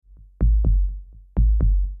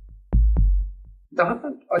The heart,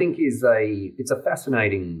 I think, it's a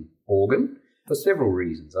fascinating organ for several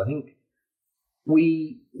reasons. I think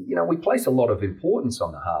we place a lot of importance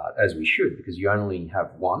on the heart, as we should, because you only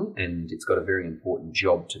have one and it's got a very important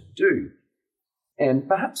job to do. And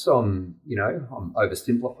perhaps I'm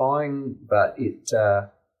oversimplifying, but it's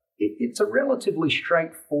a relatively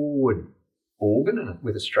straightforward organ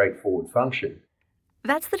with a straightforward function.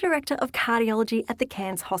 That's the Director of Cardiology at the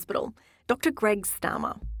Cairns Hospital, Dr. Greg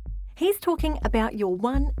Starmer. He's talking about your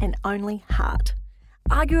one and only heart,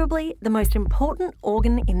 arguably the most important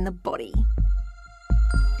organ in the body.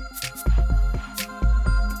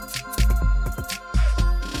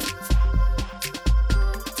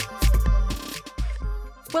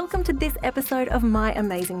 Welcome to this episode of My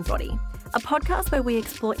Amazing Body, a podcast where we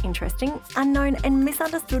explore interesting, unknown and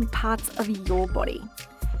misunderstood parts of your body.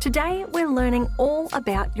 Today, we're learning all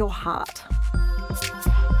about your heart.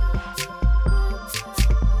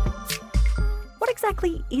 What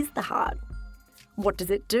exactly is the heart? What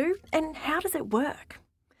does it do and how does it work?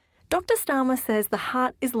 Dr. Starmer says the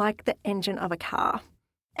heart is like the engine of a car,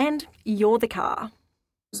 and you're the car.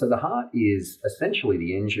 So the heart is essentially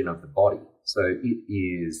the engine of the body. So it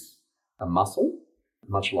is a muscle,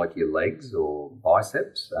 much like your legs or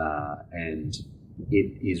biceps, and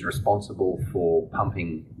it is responsible for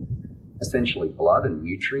pumping essentially blood and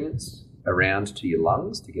nutrients around to your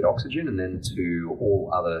lungs to get oxygen, and then to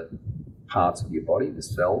all other parts of your body, the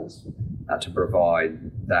cells, to provide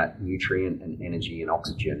that nutrient and energy and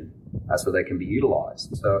oxygen so they can be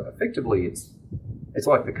utilised. So effectively it's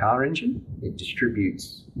like the car engine. It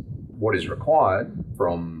distributes what is required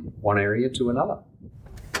from one area to another.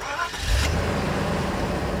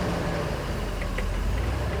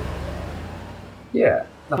 Yeah,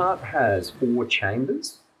 the heart has 4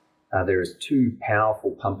 chambers. There is 2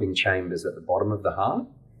 powerful pumping chambers at the bottom of the heart,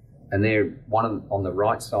 and they're one on the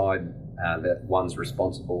right side. That one's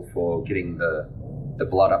responsible for getting the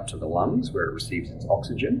blood up to the lungs where it receives its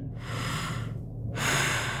oxygen.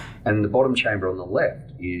 And the bottom chamber on the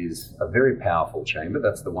left is a very powerful chamber.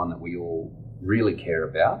 That's the one that we all really care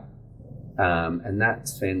about. And that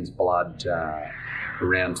sends blood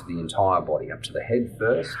around to the entire body, up to the head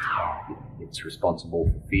first. It's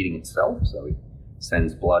responsible for feeding itself, so it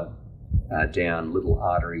sends blood down little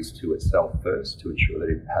arteries to itself first to ensure that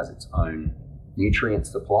it has its own nutrient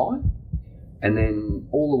supply. And then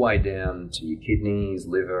all the way down to your kidneys,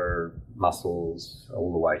 liver, muscles,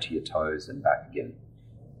 all the way to your toes and back again.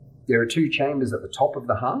 There are 2 chambers at the top of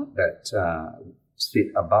the heart that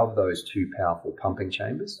sit above those 2 powerful pumping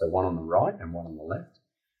chambers, so one on the right and one on the left.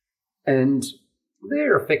 And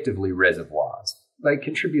they're effectively reservoirs. They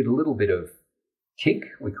contribute a little bit of kick.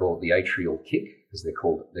 We call it the atrial kick because they're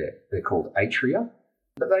called atria.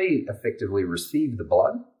 But they effectively receive the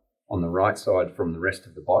blood on the right side from the rest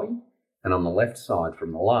of the body and on the left side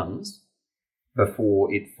from the lungs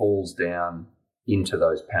before it falls down into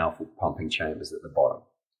those powerful pumping chambers at the bottom.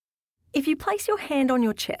 If you place your hand on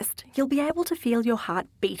your chest, you'll be able to feel your heart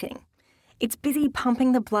beating. It's busy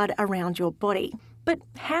pumping the blood around your body. But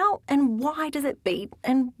how and why does it beat,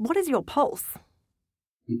 and what is your pulse?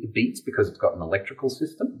 It beats because it's got an electrical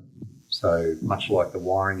system. So much like the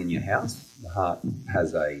wiring in your house, the heart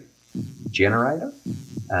has a generator,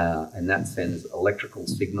 and that sends electrical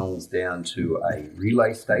signals down to a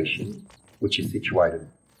relay station, which is situated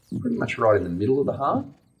pretty much right in the middle of the heart.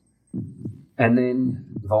 And then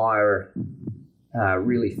via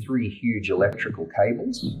really 3 huge electrical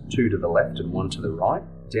cables, 2 to the left and 1 to the right,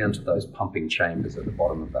 down to those pumping chambers at the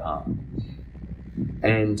bottom of the heart.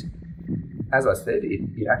 And as I said,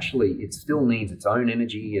 it still needs its own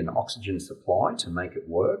energy and oxygen supply to make it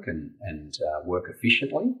work and work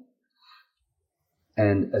efficiently.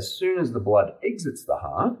 And as soon as the blood exits the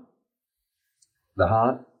heart,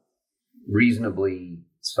 reasonably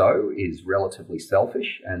so, is relatively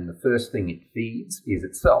selfish, and the first thing it feeds is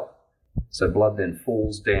itself. So blood then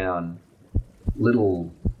falls down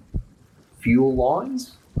little fuel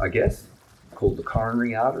lines, I guess, called the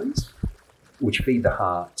coronary arteries, which feed the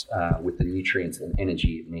heart with the nutrients and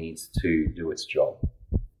energy it needs to do its job.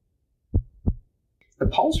 The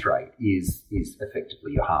pulse rate is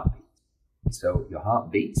effectively your heartbeat. So your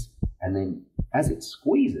heart beats, and then as it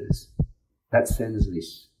squeezes, that sends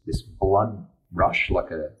this blood rush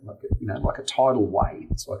like a tidal wave.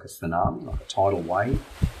 It's like a tsunami, like a tidal wave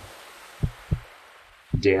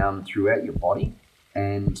down throughout your body,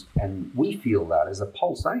 and we feel that as a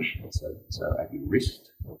pulsation. So at your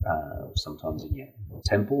wrist, sometimes in your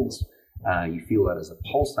temples, you feel that as a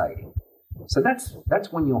pulsating. So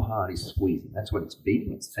that's when your heart is squeezing. That's when it's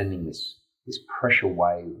beating. It's sending this pressure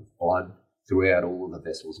wave of blood throughout all of the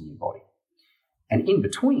vessels in your body. And in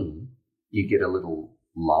between, you get a little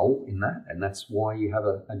lull in that, and that's why you have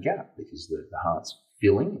a gap, because the heart's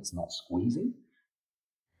filling, it's not squeezing.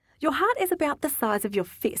 Your heart is about the size of your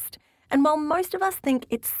fist, and while most of us think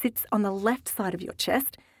it sits on the left side of your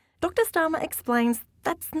chest, Dr. Starmer explains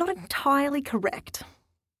that's not entirely correct.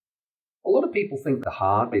 A lot of people think the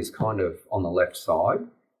heart is kind of on the left side,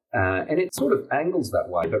 and it sort of angles that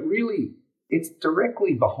way, but really it's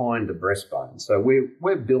directly behind the breastbone. So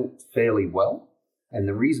we're built fairly well, and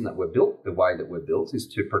the reason that we're built the way that we're built is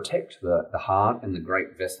to protect the heart and the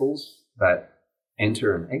great vessels that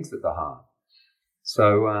enter and exit the heart.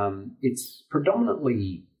 So it's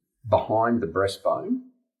predominantly behind the breastbone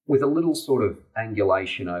with a little sort of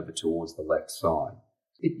angulation over towards the left side.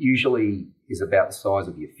 It usually is about the size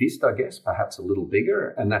of your fist, I guess, perhaps a little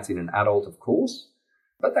bigger, and that's in an adult, of course.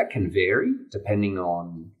 But that can vary depending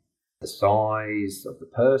on the size of the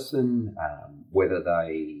person, whether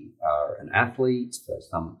they are an athlete. So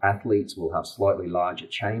some athletes will have slightly larger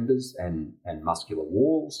chambers and muscular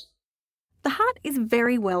walls. The heart is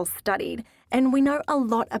very well studied, and we know a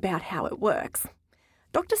lot about how it works.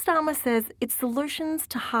 Dr. Starmer says it's solutions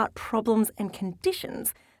to heart problems and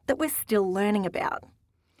conditions that we're still learning about.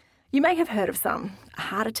 You may have heard of some: a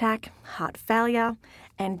heart attack, heart failure,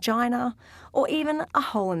 angina, or even a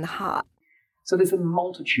hole in the heart. So there's a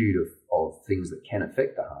multitude of things that can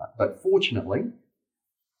affect the heart. But fortunately,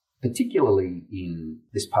 particularly in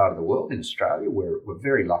this part of the world, in Australia, we're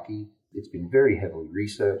very lucky. It's been very heavily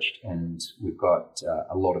researched, and we've got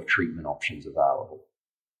a lot of treatment options available.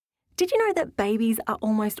 Did you know that babies are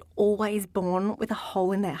almost always born with a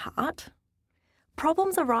hole in their heart?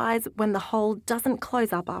 Problems arise when the hole doesn't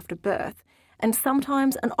close up after birth, and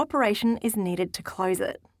sometimes an operation is needed to close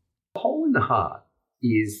it. The hole in the heart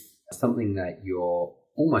is something that you're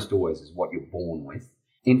almost always is what you're born with.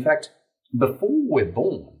 In fact, before we're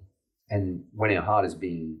born, and when our heart is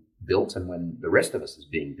being built and when the rest of us is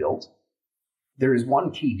being built, there is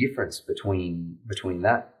one key difference between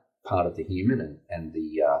that part of the human and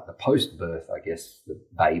the post-birth, I guess, the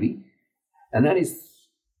baby, and that is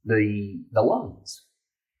the lungs.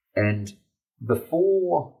 And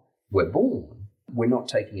before we're born, we're not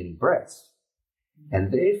taking any breaths,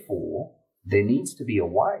 and therefore there needs to be a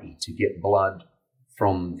way to get blood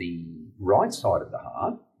from the right side of the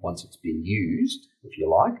heart, once it's been used, if you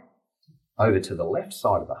like, over to the left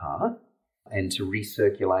side of the heart, and to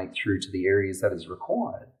recirculate through to the areas that is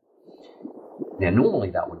required. Now, normally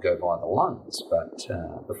that would go via the lungs,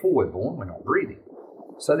 but before we're born, we're not breathing.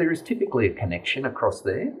 So there is typically a connection across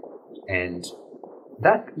there, and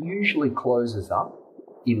that usually closes up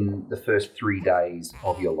in the first 3 days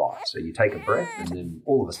of your life. So you take a breath, and then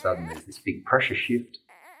all of a sudden there's this big pressure shift,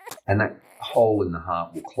 and that hole in the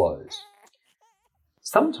heart will close.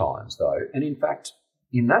 Sometimes, though, and in fact,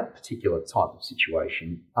 in that particular type of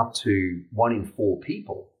situation, up to 1 in 4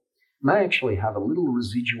 people may actually have a little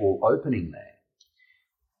residual opening there.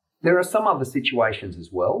 There are some other situations as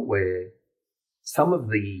well where some of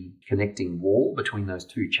the connecting wall between those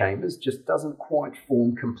two chambers just doesn't quite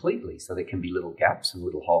form completely, so there can be little gaps and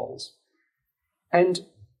little holes. And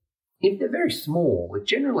if they're very small, it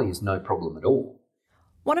generally is no problem at all.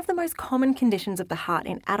 One of the most common conditions of the heart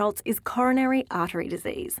in adults is coronary artery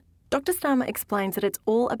disease. Dr. Starmer explains that it's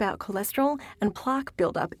all about cholesterol and plaque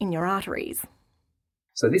buildup in your arteries.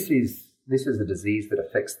 So this is a disease that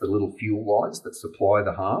affects the little fuel lines that supply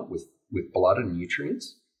the heart with blood and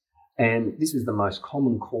nutrients. And this is the most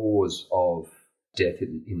common cause of death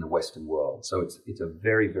in the Western world. So it's a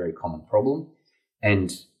very, very common problem. And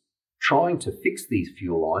trying to fix these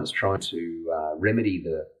fuel lines, trying to remedy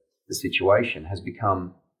the situation has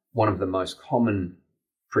become one of the most common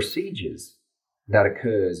procedures that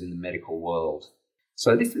occurs in the medical world.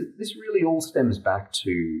 So this really all stems back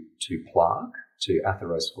to plaque, to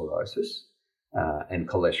atherosclerosis, and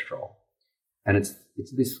cholesterol. And it's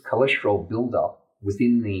this cholesterol buildup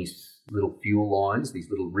within these little fuel lines, these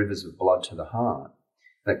little rivers of blood to the heart,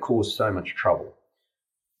 that cause so much trouble.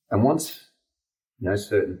 And once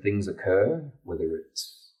certain things occur, whether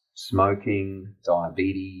it's smoking,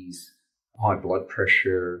 diabetes, high blood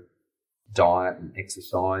pressure, diet and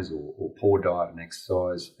exercise, or poor diet and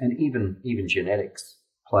exercise, and even genetics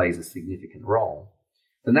plays a significant role,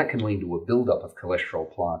 then that can lead to a buildup of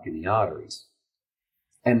cholesterol plaque in the arteries.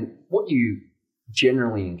 And what you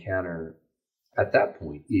generally encounter at that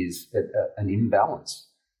point is an imbalance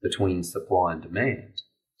between supply and demand.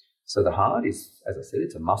 So the heart is, as I said,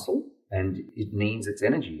 it's a muscle, and it needs its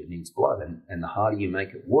energy, it needs blood, and the harder you make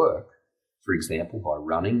it work, for example, by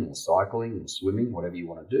running or cycling or swimming, whatever you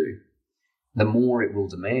want to do, the more it will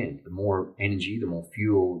demand, the more energy, the more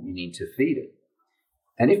fuel you need to feed it.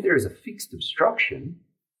 And if there is a fixed obstruction,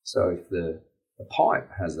 So if the pipe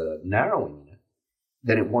has a narrowing in it,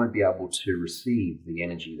 then it won't be able to receive the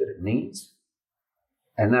energy that it needs.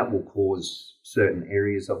 And that will cause certain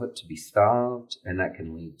areas of it to be starved, and that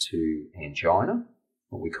can lead to angina,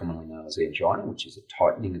 what we commonly know as angina, which is a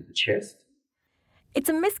tightening of the chest. It's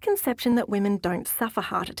a misconception that women don't suffer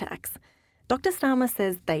heart attacks. Dr. Starmer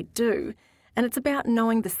says they do, and it's about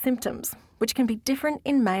knowing the symptoms, which can be different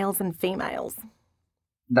in males and females.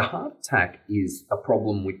 The heart attack is a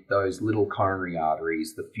problem with those little coronary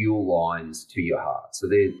arteries, the fuel lines to your heart. So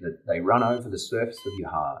they run over the surface of your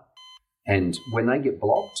heart, and when they get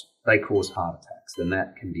blocked, they cause heart attacks, and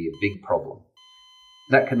that can be a big problem.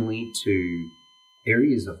 That can lead to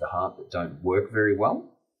areas of the heart that don't work very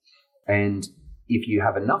well, and if you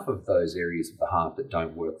have enough of those areas of the heart that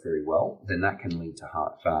don't work very well, then that can lead to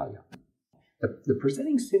heart failure. The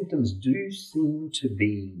presenting symptoms do seem to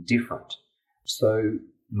be different. So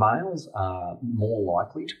males are more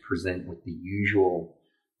likely to present with the usual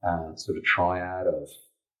sort of triad of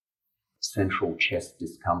central chest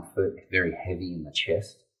discomfort, very heavy in the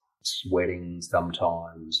chest, sweating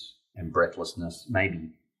sometimes, and breathlessness,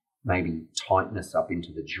 maybe tightness up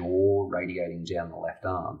into the jaw, radiating down the left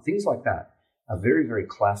arm. Things like that are very, very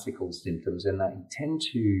classical symptoms, and they tend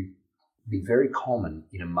to be very common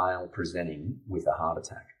in a male presenting with a heart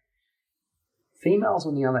attack. Females,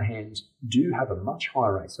 on the other hand, do have a much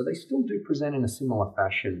higher rate. So they still do present in a similar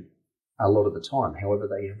fashion a lot of the time. However,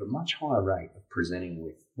 they have a much higher rate of presenting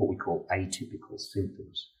with what we call atypical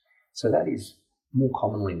symptoms. So that is more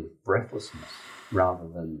commonly with breathlessness rather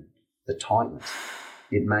than the tightness.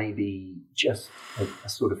 It may be just a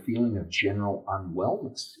sort of feeling of general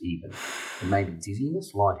unwellness even. It may be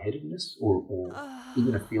dizziness, lightheadedness, or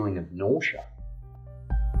even a feeling of nausea.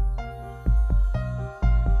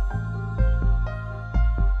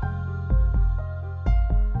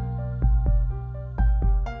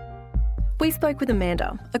 We spoke with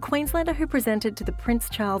Amanda, a Queenslander who presented to the Prince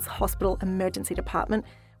Charles Hospital Emergency Department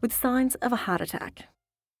with signs of a heart attack.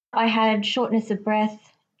 I had shortness of breath,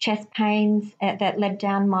 chest pains that led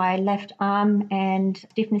down my left arm, and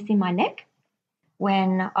stiffness in my neck.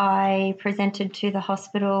 When I presented to the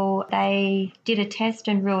hospital, they did a test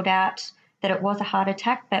and ruled out that it was a heart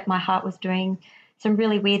attack, but my heart was doing some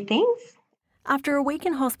really weird things. After a week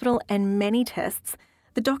in hospital and many tests,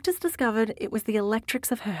 the doctors discovered it was the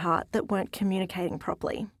electrics of her heart that weren't communicating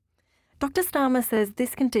properly. Dr. Starmer says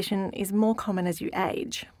this condition is more common as you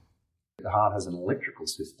age. The heart has an electrical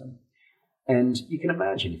system. And you can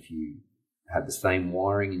imagine if you had the same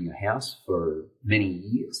wiring in your house for many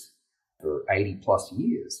years, for 80 plus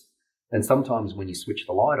years, then sometimes when you switch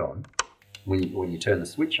the light on, when you turn the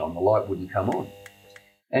switch on, the light wouldn't come on.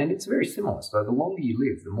 And it's very similar. So the longer you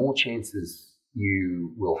live, the more chances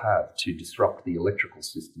you will have to disrupt the electrical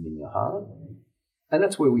system in your heart. And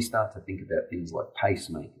that's where we start to think about things like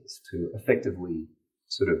pacemakers to effectively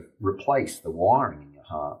sort of replace the wiring in your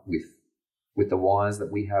heart with the wires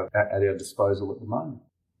that we have at our disposal at the moment.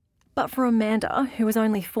 But for Amanda, who was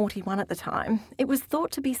only 41 at the time, it was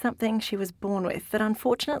thought to be something she was born with that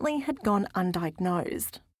unfortunately had gone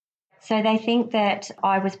undiagnosed. So they think that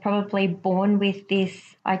I was probably born with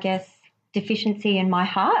this, deficiency in my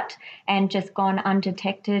heart and just gone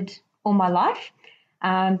undetected all my life.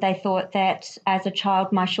 They thought that as a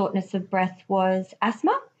child, my shortness of breath was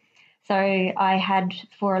asthma. So I had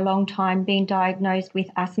for a long time been diagnosed with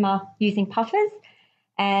asthma using puffers,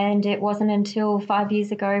 and it wasn't until 5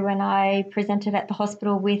 years ago when I presented at the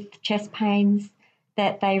hospital with chest pains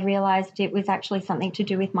that they realised it was actually something to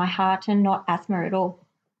do with my heart and not asthma at all.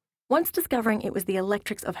 Once discovering it was the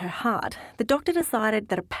electrics of her heart, the doctor decided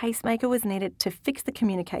that a pacemaker was needed to fix the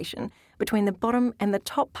communication between the bottom and the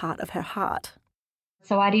top part of her heart.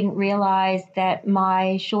 So I didn't realise that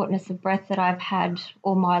my shortness of breath that I've had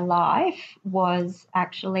all my life was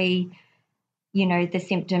actually, the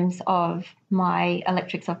symptoms of my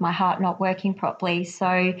electrics of my heart not working properly.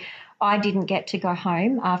 So I didn't get to go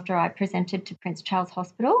home after I presented to Prince Charles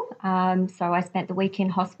Hospital. So I spent the week in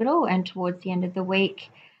hospital, and towards the end of the week,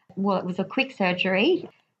 it was a quick surgery.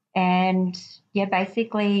 And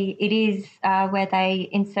basically it is where they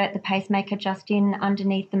insert the pacemaker just in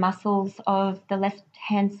underneath the muscles of the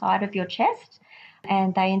left-hand side of your chest,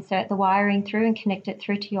 and they insert the wiring through and connect it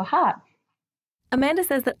through to your heart. Amanda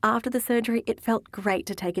says that after the surgery, it felt great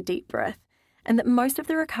to take a deep breath and that most of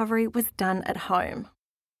the recovery was done at home.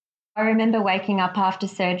 I remember waking up after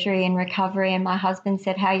surgery and recovery, and my husband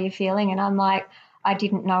said, "How are you feeling?" And I'm like, I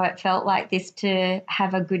didn't know it felt like this to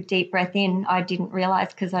have a good deep breath in. I didn't realise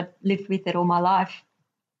because I'd lived with it all my life.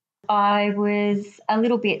 I was a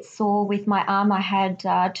little bit sore with my arm. I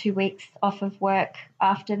had 2 weeks off of work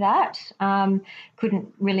after that.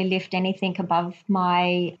 Couldn't really lift anything above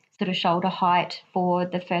my sort of shoulder height for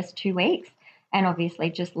the first 2 weeks, and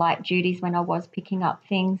obviously just light duties when I was picking up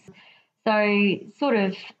things. So sort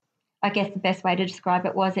of, I guess the best way to describe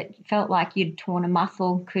it was it felt like you'd torn a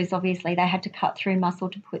muscle, because obviously they had to cut through muscle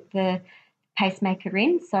to put the pacemaker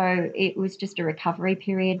in. So it was just a recovery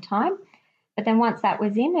period time. But then once that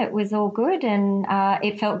was in, it was all good, and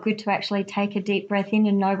it felt good to actually take a deep breath in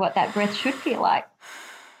and know what that breath should feel like.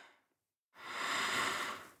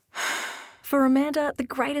 For Amanda, the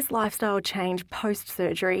greatest lifestyle change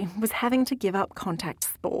post-surgery was having to give up contact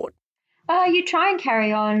sport. You try and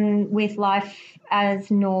carry on with life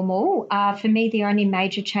as normal. For me, the only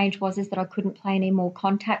major change was that I couldn't play any more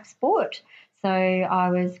contact sport. So I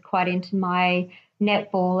was quite into my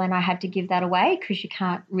netball, and I had to give that away because you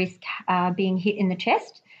can't risk being hit in the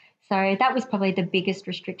chest. So that was probably the biggest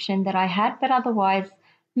restriction that I had. But otherwise,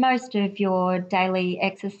 most of your daily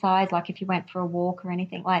exercise, like if you went for a walk or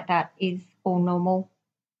anything like that, is all normal.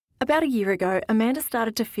 About a year ago, Amanda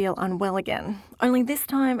started to feel unwell again, only this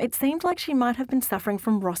time it seemed like she might have been suffering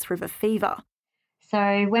from Ross River fever.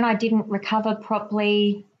 So when I didn't recover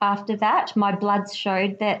properly after that, my bloods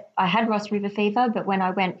showed that I had Ross River fever, but when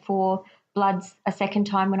I went for bloods a second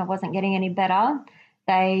time when I wasn't getting any better,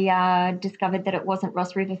 they discovered that it wasn't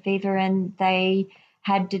Ross River fever, and they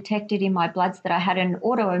had detected in my bloods that I had an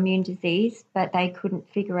autoimmune disease, but they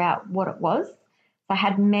couldn't figure out what it was. So I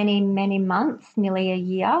had many, many months, nearly a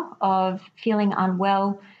year, of feeling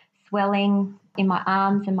unwell, swelling in my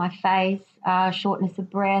arms and my face, shortness of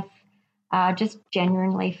breath, just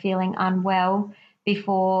genuinely feeling unwell,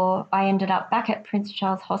 before I ended up back at Prince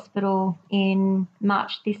Charles Hospital in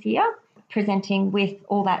March this year, presenting with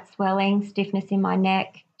all that swelling, stiffness in my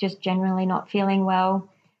neck, just generally not feeling well.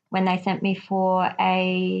 When they sent me for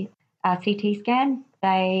a CT scan,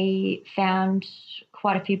 they found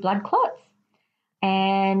quite a few blood clots.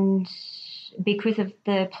 And because of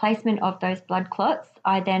the placement of those blood clots,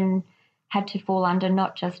 I then had to fall under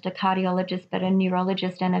not just a cardiologist, but a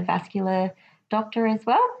neurologist and a vascular doctor as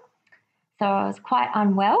well. So I was quite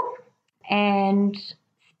unwell and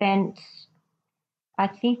spent, I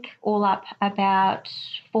think, all up about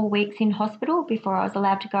 4 weeks in hospital before I was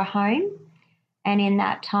allowed to go home. And in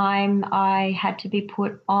that time, I had to be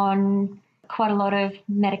put on quite a lot of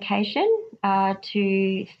medication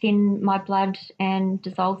to thin my blood and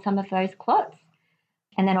dissolve some of those clots.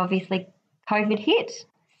 And then obviously COVID hit.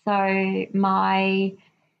 So my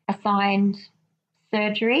assigned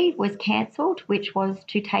surgery was cancelled, which was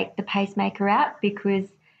to take the pacemaker out, because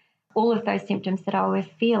all of those symptoms that I was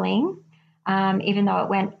feeling, even though it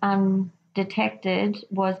went undetected,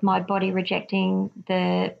 was my body rejecting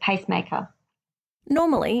the pacemaker.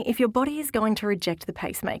 Normally, if your body is going to reject the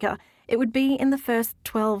pacemaker, it would be in the first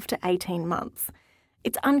 12 to 18 months.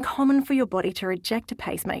 It's uncommon for your body to reject a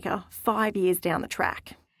pacemaker 5 years down the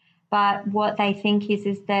track. But what they think is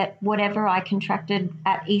that whatever I contracted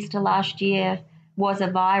at Easter last year was a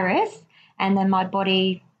virus, and then my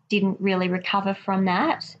body didn't really recover from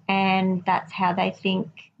that. And that's how they think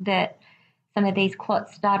that some of these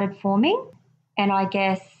clots started forming. And I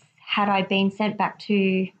guess had I been sent back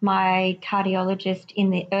to my cardiologist in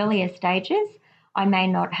the earlier stages, I may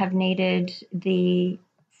not have needed the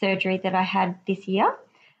surgery that I had this year.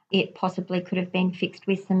 It possibly could have been fixed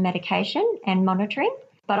with some medication and monitoring.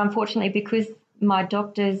 But unfortunately, because my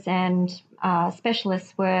doctors and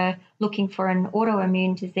specialists were looking for an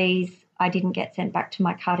autoimmune disease, I didn't get sent back to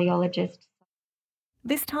my cardiologist.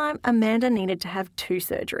 This time, Amanda needed to have 2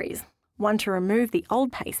 surgeries, one to remove the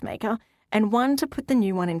old pacemaker and one to put the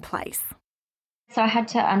new one in place. So I had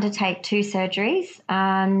to undertake 2 surgeries.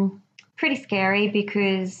 Pretty scary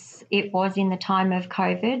because it was in the time of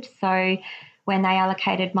COVID. So when they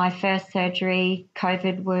allocated my first surgery,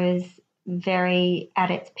 COVID was very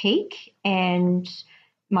at its peak and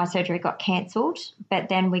my surgery got cancelled. But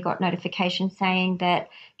then we got notification saying that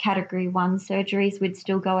Category 1 surgeries would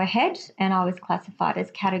still go ahead, and I was classified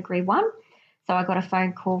as Category 1. So I got a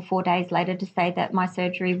phone call 4 days later to say that my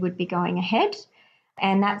surgery would be going ahead.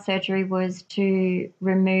 And that surgery was to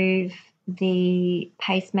remove the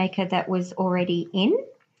pacemaker that was already in,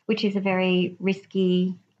 which is a very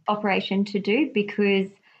risky operation to do, because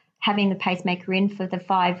having the pacemaker in for the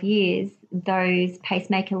 5 years, those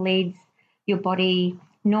pacemaker leads, your body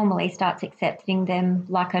normally starts accepting them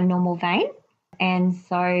like a normal vein. And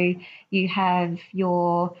so you have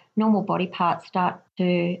your normal body parts start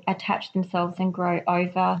to attach themselves and grow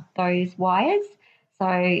over those wires.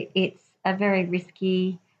 So it's a very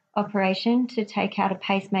risky operation to take out a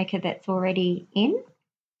pacemaker that's already in.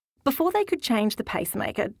 Before they could change the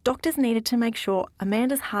pacemaker, doctors needed to make sure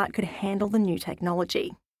Amanda's heart could handle the new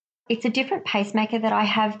technology. It's a different pacemaker that I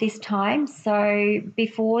have this time. So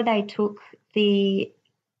before they took the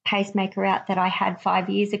pacemaker out that I had 5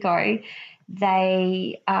 years ago,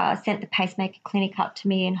 they sent the pacemaker clinic up to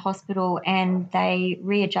me in hospital, and they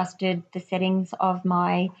readjusted the settings of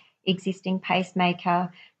my existing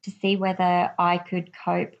pacemaker to see whether I could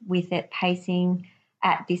cope with it pacing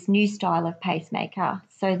at this new style of pacemaker.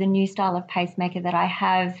 So the new style of pacemaker that I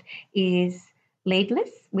have is leadless,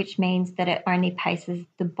 which means that it only paces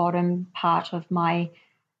the bottom part of my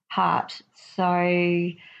heart. So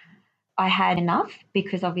I had enough,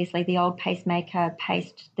 because obviously the old pacemaker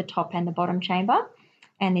paced the top and the bottom chamber,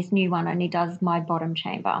 and this new one only does my bottom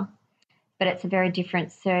chamber. But it's a very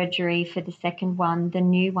different surgery for the second one. The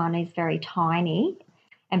new one is very tiny,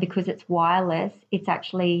 and because it's wireless, it's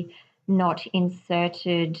actually not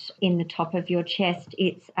inserted in the top of your chest.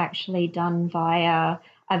 It's actually done via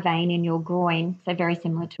a vein in your groin, so very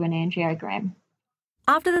similar to an angiogram.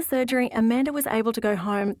 After the surgery, Amanda was able to go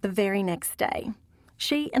home the very next day.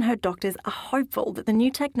 She and her doctors are hopeful that the new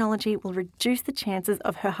technology will reduce the chances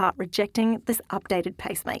of her heart rejecting this updated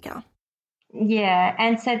pacemaker. Yeah,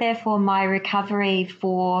 and so therefore my recovery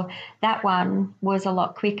for that one was a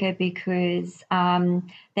lot quicker, because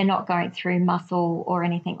they're not going through muscle or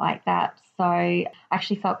anything like that. So I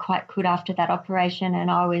actually felt quite good after that operation,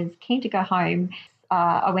 and I was keen to go home.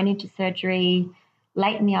 I went into surgery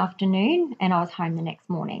late in the afternoon, and I was home the next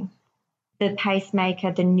morning. The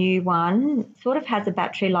pacemaker, the new one, sort of has a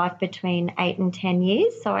battery life between 8 and 10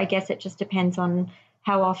 years. So I guess it just depends on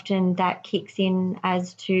how often that kicks in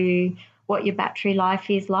as to what your battery life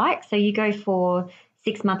is like. So you go for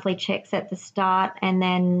 6 monthly checks at the start, and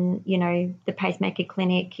then, the pacemaker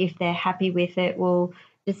clinic, if they're happy with it, will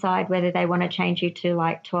decide whether they want to change you to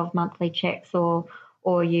like 12 monthly checks or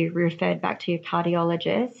you referred back to your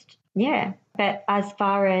cardiologist. Yeah. But as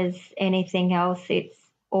far as anything else, it's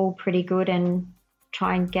all pretty good, and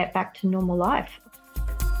try and get back to normal life.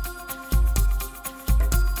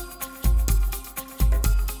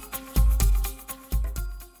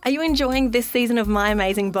 Are you enjoying this season of My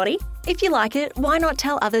Amazing Body? If you like it, why not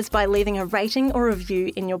tell others by leaving a rating or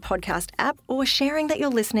review in your podcast app, or sharing that you're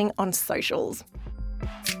listening on socials?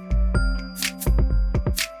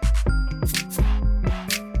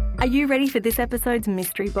 Are you ready for this episode's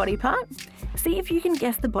mystery body part? See if you can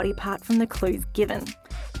guess the body part from the clues given.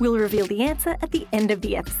 We'll reveal the answer at the end of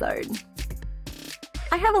the episode.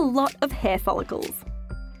 I have a lot of hair follicles.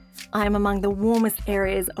 I am among the warmest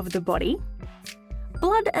areas of the body.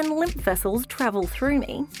 Blood and lymph vessels travel through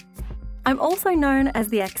me. I'm also known as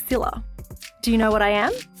the axilla. Do you know what I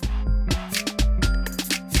am?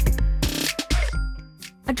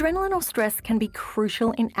 Adrenaline or stress can be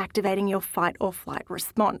crucial in activating your fight or flight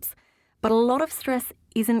response, but a lot of stress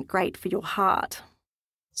isn't great for your heart.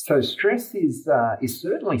 So stress is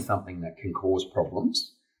certainly something that can cause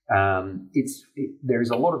problems. There is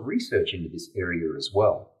a lot of research into this area as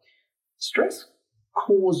well. Stress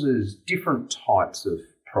causes different types of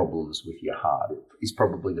problems with your heart, is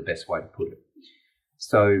probably the best way to put it.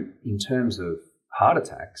 So in terms of heart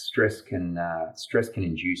attacks, stress can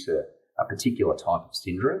induce a particular type of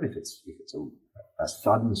syndrome if it's a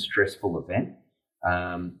sudden stressful event,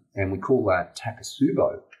 and we call that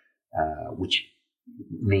Takotsubo, which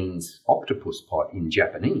means octopus pot in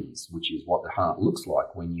Japanese, which is what the heart looks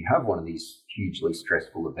like when you have one of these hugely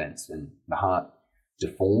stressful events, and the heart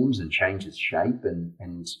deforms and changes shape and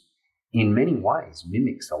in many ways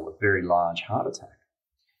mimics a very large heart attack.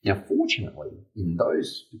 Now, fortunately, in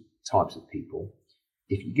those types of people,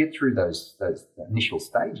 if you get through those initial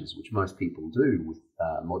stages, which most people do with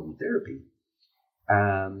modern therapy,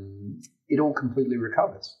 it all completely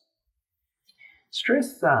recovers.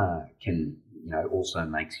 Stress can also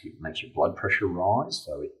makes your blood pressure rise,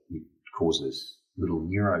 so it causes little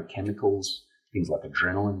neurochemicals, things like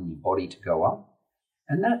adrenaline in your body to go up.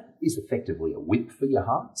 And that is effectively a whip for your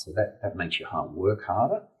heart, so that makes your heart work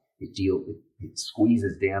harder. It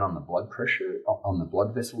squeezes down on the blood pressure, on the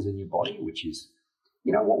blood vessels in your body, which is,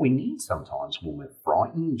 what we need sometimes when we're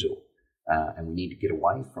frightened and we need to get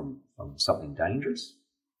away from something dangerous.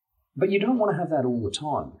 But you don't want to have that all the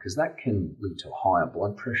time, because that can lead to higher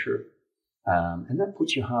blood pressure, and that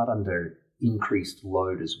puts your heart under increased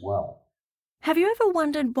load as well. Have you ever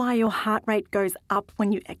wondered why your heart rate goes up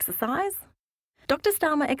when you exercise? Dr.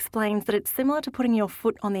 Starmer explains that it's similar to putting your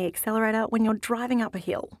foot on the accelerator when you're driving up a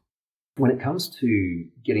hill. When it comes to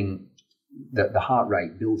getting the heart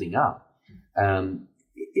rate building up,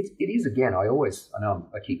 it is, again, I know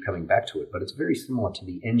I keep coming back to it, but it's very similar to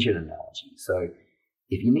the engine analogy. So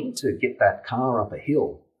if you need to get that car up a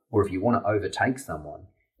hill, or if you want to overtake someone,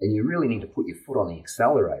 then you really need to put your foot on the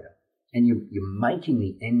accelerator, and you're making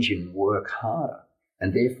the engine work harder.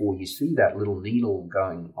 And therefore you see that little needle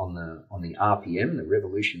going on the RPM, the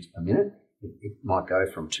revolutions per minute. It might go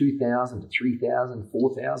from 2,000 to 3,000,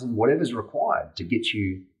 4,000, whatever's required to get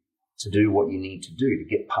you to do what you need to do, to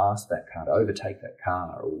get past that car, to overtake that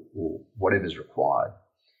car, or whatever's required.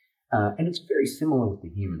 And it's very similar with the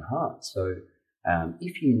human heart. So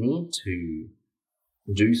if you need to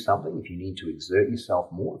do something, if you need to exert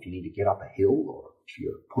yourself more, if you need to get up a hill, or if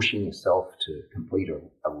you're pushing yourself to complete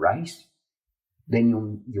a race, then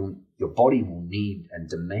your body will need and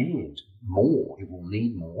demand more. It will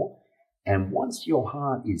need more. And once your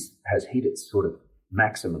heart has hit its sort of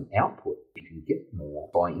maximum output, you can get more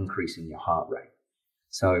by increasing your heart rate.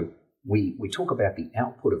 So we talk about the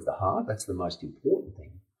output of the heart. That's the most important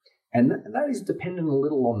thing. And that is dependent a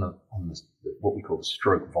little on the what we call the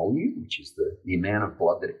stroke volume, which is the amount of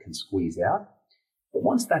blood that it can squeeze out. But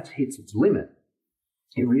once that hits its limit,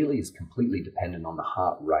 it really is completely dependent on the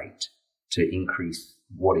heart rate to increase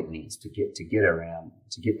what it needs to get around,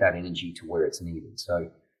 to get that energy to where it's needed.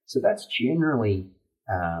 So that's generally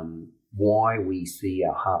why we see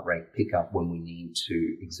our heart rate pick up when we need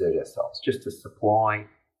to exert ourselves, just to supply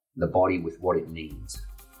the body with what it needs.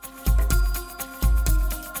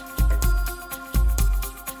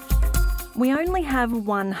 We only have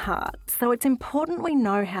one heart, so it's important we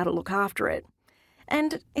know how to look after it.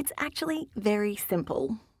 And it's actually very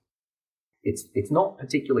simple. It's not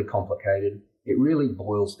particularly complicated. It really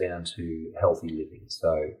boils down to healthy living.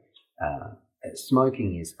 So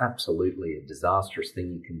smoking is absolutely a disastrous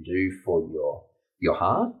thing you can do for your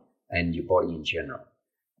heart and your body in general.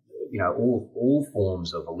 You know, all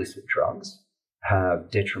forms of illicit drugs have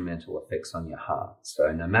detrimental effects on your heart.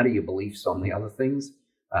 So no matter your beliefs on the other things,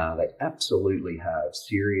 they absolutely have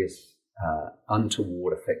serious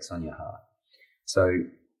untoward effects on your heart. So,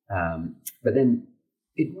 but then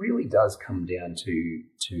it really does come down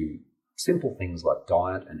to simple things like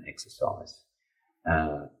diet and exercise.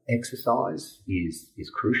 Exercise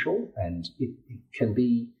is crucial, and it can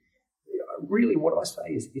be really, what I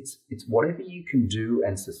say is it's whatever you can do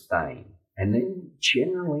and sustain, and then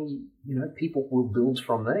generally, you know, people will build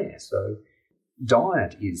from there. So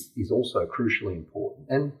diet is also crucially important,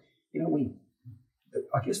 and you know,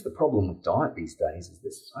 I guess the problem with diet these days is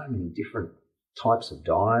there's so many different types of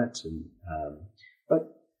diets, and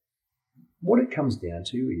but what it comes down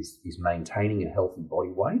to is maintaining a healthy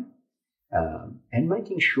body weight, and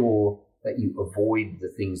making sure that you avoid the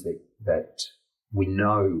things that we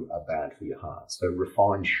know are bad for your heart. So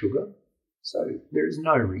refined sugar. So there is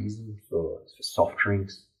no reason for soft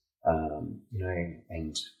drinks, you know,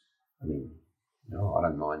 and I mean, you know, I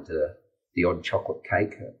don't mind the odd chocolate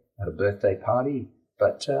cake at a birthday party,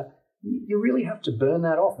 but you really have to burn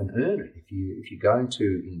that off and earn it if you're going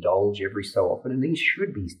to indulge every so often. And these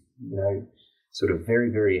should be, you know, sort of very,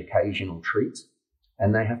 very occasional treats,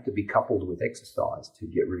 and they have to be coupled with exercise to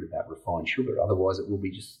get rid of that refined sugar. Otherwise, it will be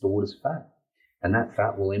just stored as fat, and that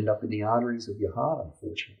fat will end up in the arteries of your heart,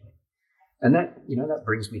 unfortunately. And that, you know, that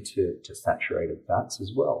brings me to saturated fats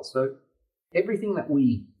as well. So everything that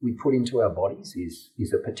we put into our bodies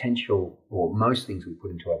is a potential, or most things we put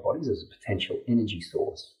into our bodies is a potential energy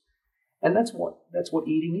source. And that's what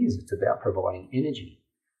eating is. It's about providing energy.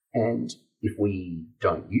 And if we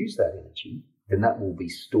don't use that energy, then that will be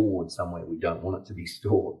stored somewhere we don't want it to be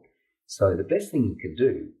stored. So the best thing you can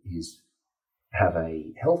do is have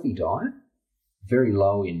a healthy diet, very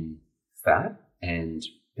low in fat and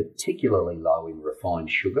particularly low in refined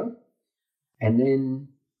sugar, and then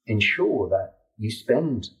ensure that you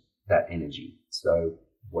spend that energy. So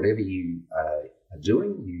whatever you are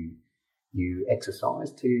doing, you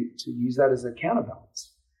exercise to use that as a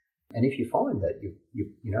counterbalance. And if you find that you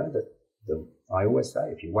know that I always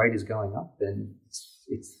say, if your weight is going up, then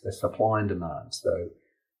it's a supply and demand. So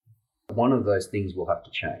one of those things will have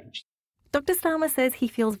to change. Dr. Starmer says he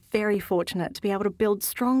feels very fortunate to be able to build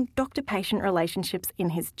strong doctor-patient relationships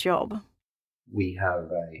in his job. We have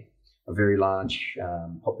a very large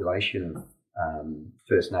population of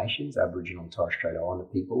First Nations, Aboriginal and Torres Strait Islander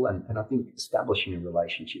people, and I think establishing a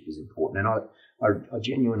relationship is important. And I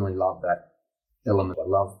genuinely love that element. I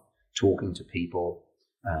love talking to people,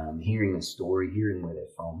 hearing their story, hearing where they're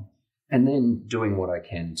from, and then doing what I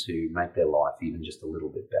can to make their life even just a little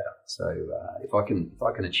bit better. So if I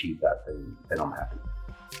can achieve that, then I'm happy.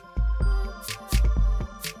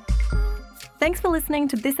 Thanks for listening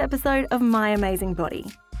to this episode of My Amazing Body.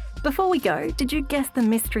 Before we go, did you guess the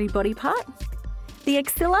mystery body part? The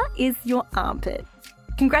axilla is your armpit.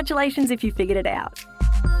 Congratulations if you figured it out.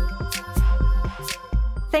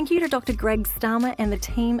 Thank you to Dr. Greg Starmer and the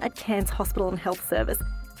team at Cairns Hospital and Health Service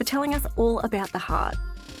for telling us all about the heart.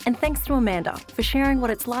 And thanks to Amanda for sharing what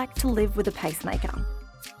it's like to live with a pacemaker.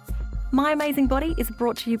 My Amazing Body is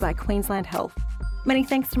brought to you by Queensland Health. Many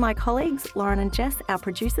thanks to my colleagues, Lauren and Jess, our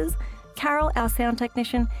producers, Carol, our sound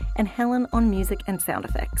technician, and Helen on music and sound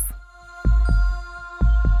effects.